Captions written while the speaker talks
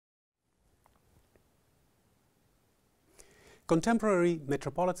Contemporary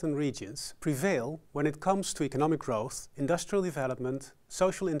metropolitan regions prevail when it comes to economic growth, industrial development,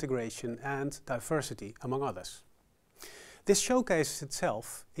 social integration and diversity, among others. This showcases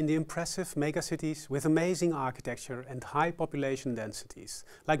itself in the impressive megacities with amazing architecture and high population densities,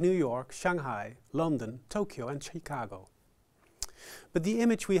 like New York, Shanghai, London, Tokyo and Chicago. But the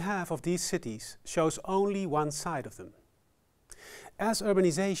image we have of these cities shows only one side of them. As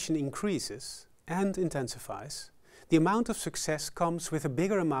urbanization increases and intensifies, the amount of success comes with a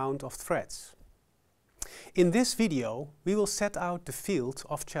bigger amount of threats. In this video, we will set out the field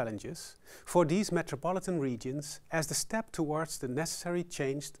of challenges for these metropolitan regions as the step towards the necessary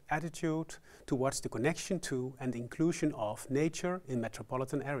changed attitude towards the connection to and inclusion of nature in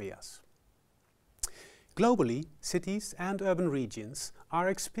metropolitan areas. Globally, cities and urban regions are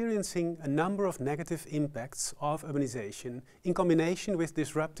experiencing a number of negative impacts of urbanization in combination with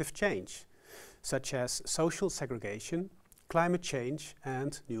disruptive change, such as social segregation, climate change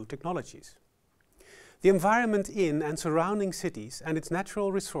and new technologies. The environment in and surrounding cities and its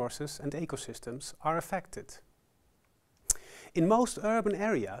natural resources and ecosystems are affected. In most urban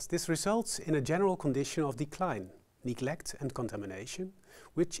areas, this results in a general condition of decline, neglect and contamination,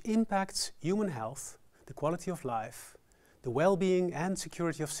 which impacts human health, the quality of life, the well-being and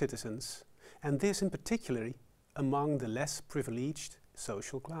security of citizens, and this in particular among the less privileged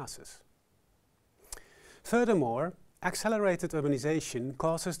social classes. Furthermore, accelerated urbanization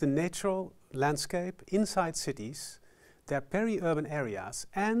causes the natural landscape inside cities, their peri-urban areas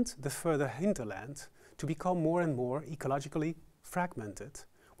and the further hinterland to become more and more ecologically fragmented,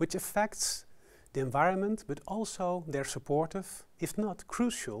 which affects the environment but also their supportive, if not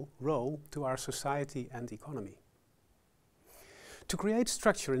crucial, role to our society and economy. To create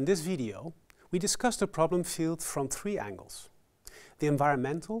structure in this video, we discussed the problem field from three angles: the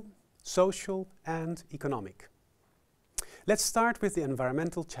environmental, social and economic. Let's start with the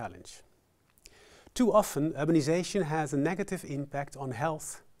environmental challenge. Too often, urbanization has a negative impact on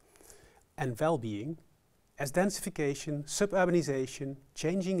health and well-being, as densification, suburbanization,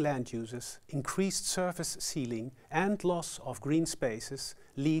 changing land uses, increased surface ceiling and loss of green spaces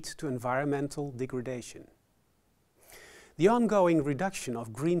lead to environmental degradation. The ongoing reduction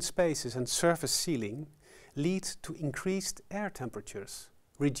of green spaces and surface ceiling lead to increased air temperatures,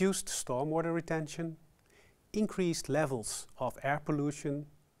 reduced stormwater retention, increased levels of air pollution,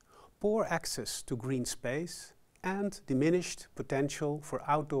 poor access to green space and diminished potential for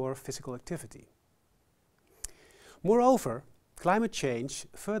outdoor physical activity. Moreover, climate change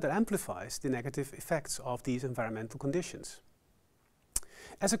further amplifies the negative effects of these environmental conditions.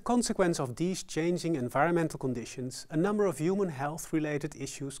 As a consequence of these changing environmental conditions, a number of human health-related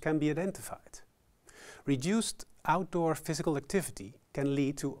issues can be identified. Reduced outdoor physical activity can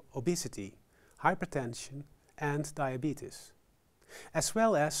lead to obesity, hypertension and diabetes, as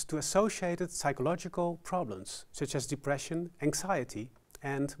well as to associated psychological problems such as depression, anxiety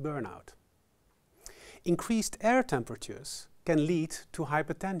and burnout. Increased air temperatures can lead to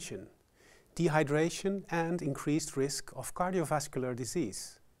hypertension, dehydration and increased risk of cardiovascular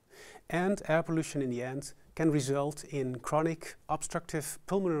disease. And air pollution in the end can result in chronic obstructive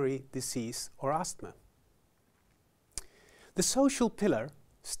pulmonary disease or asthma. The social pillar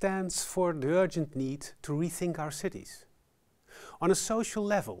stands for the urgent need to rethink our cities. On a social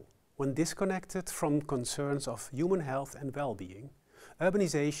level, when disconnected from concerns of human health and well-being,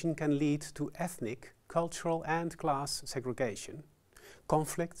 urbanization can lead to ethnic, cultural and class segregation,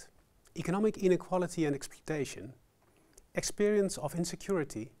 conflict, economic inequality and exploitation, experience of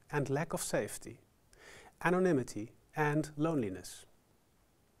insecurity and lack of safety, anonymity and loneliness.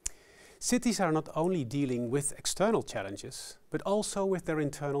 Cities are not only dealing with external challenges, but also with their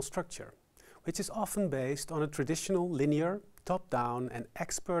internal structure, which is often based on a traditional linear, top-down and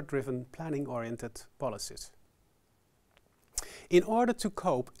expert-driven planning-oriented policies. In order to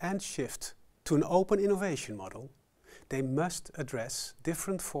cope and shift to an open innovation model, they must address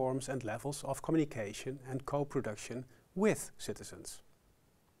different forms and levels of communication and co-production with citizens.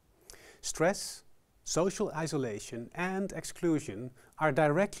 Stress, social isolation and exclusion are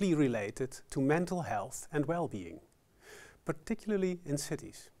directly related to mental health and well-being, particularly in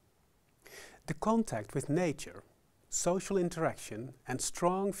cities. The contact with nature, social interaction and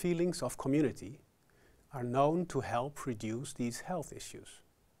strong feelings of community are known to help reduce these health issues.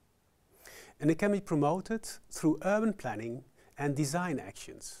 And it can be promoted through urban planning and design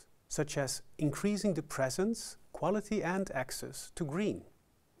actions, such as increasing the presence, quality and access to green,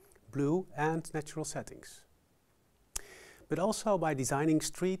 blue and natural settings. But also by designing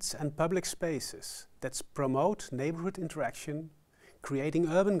streets and public spaces that promote neighborhood interaction, creating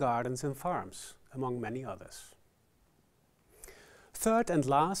urban gardens and farms, among many others. Third and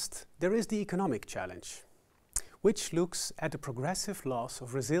last, there is the economic challenge, which looks at the progressive loss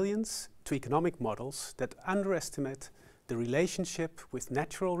of resilience to economic models that underestimate the relationship with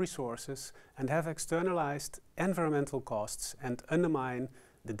natural resources and have externalized environmental costs and undermine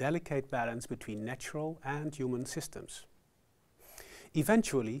the delicate balance between natural and human systems.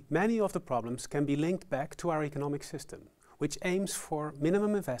 Eventually, many of the problems can be linked back to our economic system, which aims for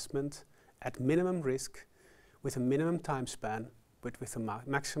minimum investment at minimum risk with a minimum time span, but with a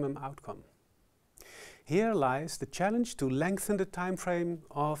maximum outcome. Here lies the challenge to lengthen the time frame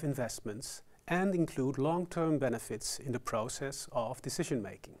of investments and include long-term benefits in the process of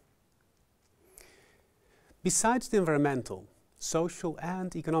decision-making. Besides the environmental, social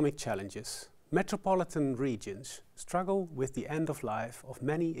and economic challenges, metropolitan regions struggle with the end of life of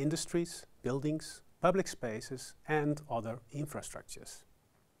many industries, buildings, public spaces and other infrastructures.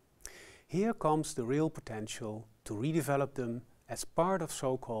 Here comes the real potential to redevelop them as part of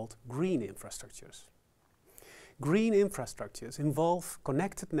so-called green infrastructures. Green infrastructures involve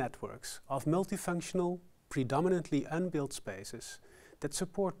connected networks of multifunctional, predominantly unbuilt spaces that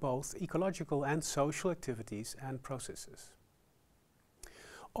support both ecological and social activities and processes.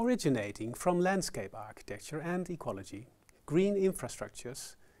 Originating from landscape architecture and ecology, green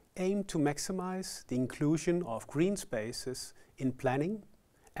infrastructures aim to maximize the inclusion of green spaces in planning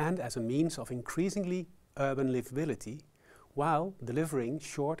and as a means of increasingly urban livability, while delivering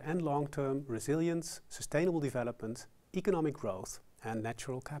short and long-term resilience, sustainable development, economic growth and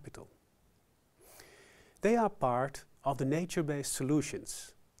natural capital. They are part of the nature-based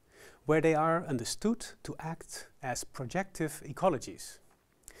solutions, where they are understood to act as projective ecologies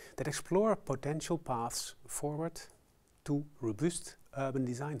that explore potential paths forward to robust urban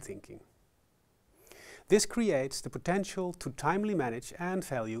design thinking. This creates the potential to timely manage and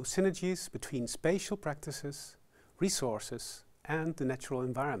value synergies between spatial practices, resources and the natural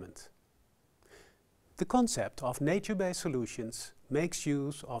environment. The concept of nature-based solutions makes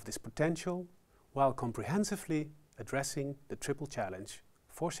use of this potential while comprehensively addressing the triple challenge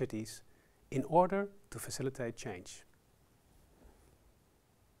for cities in order to facilitate change.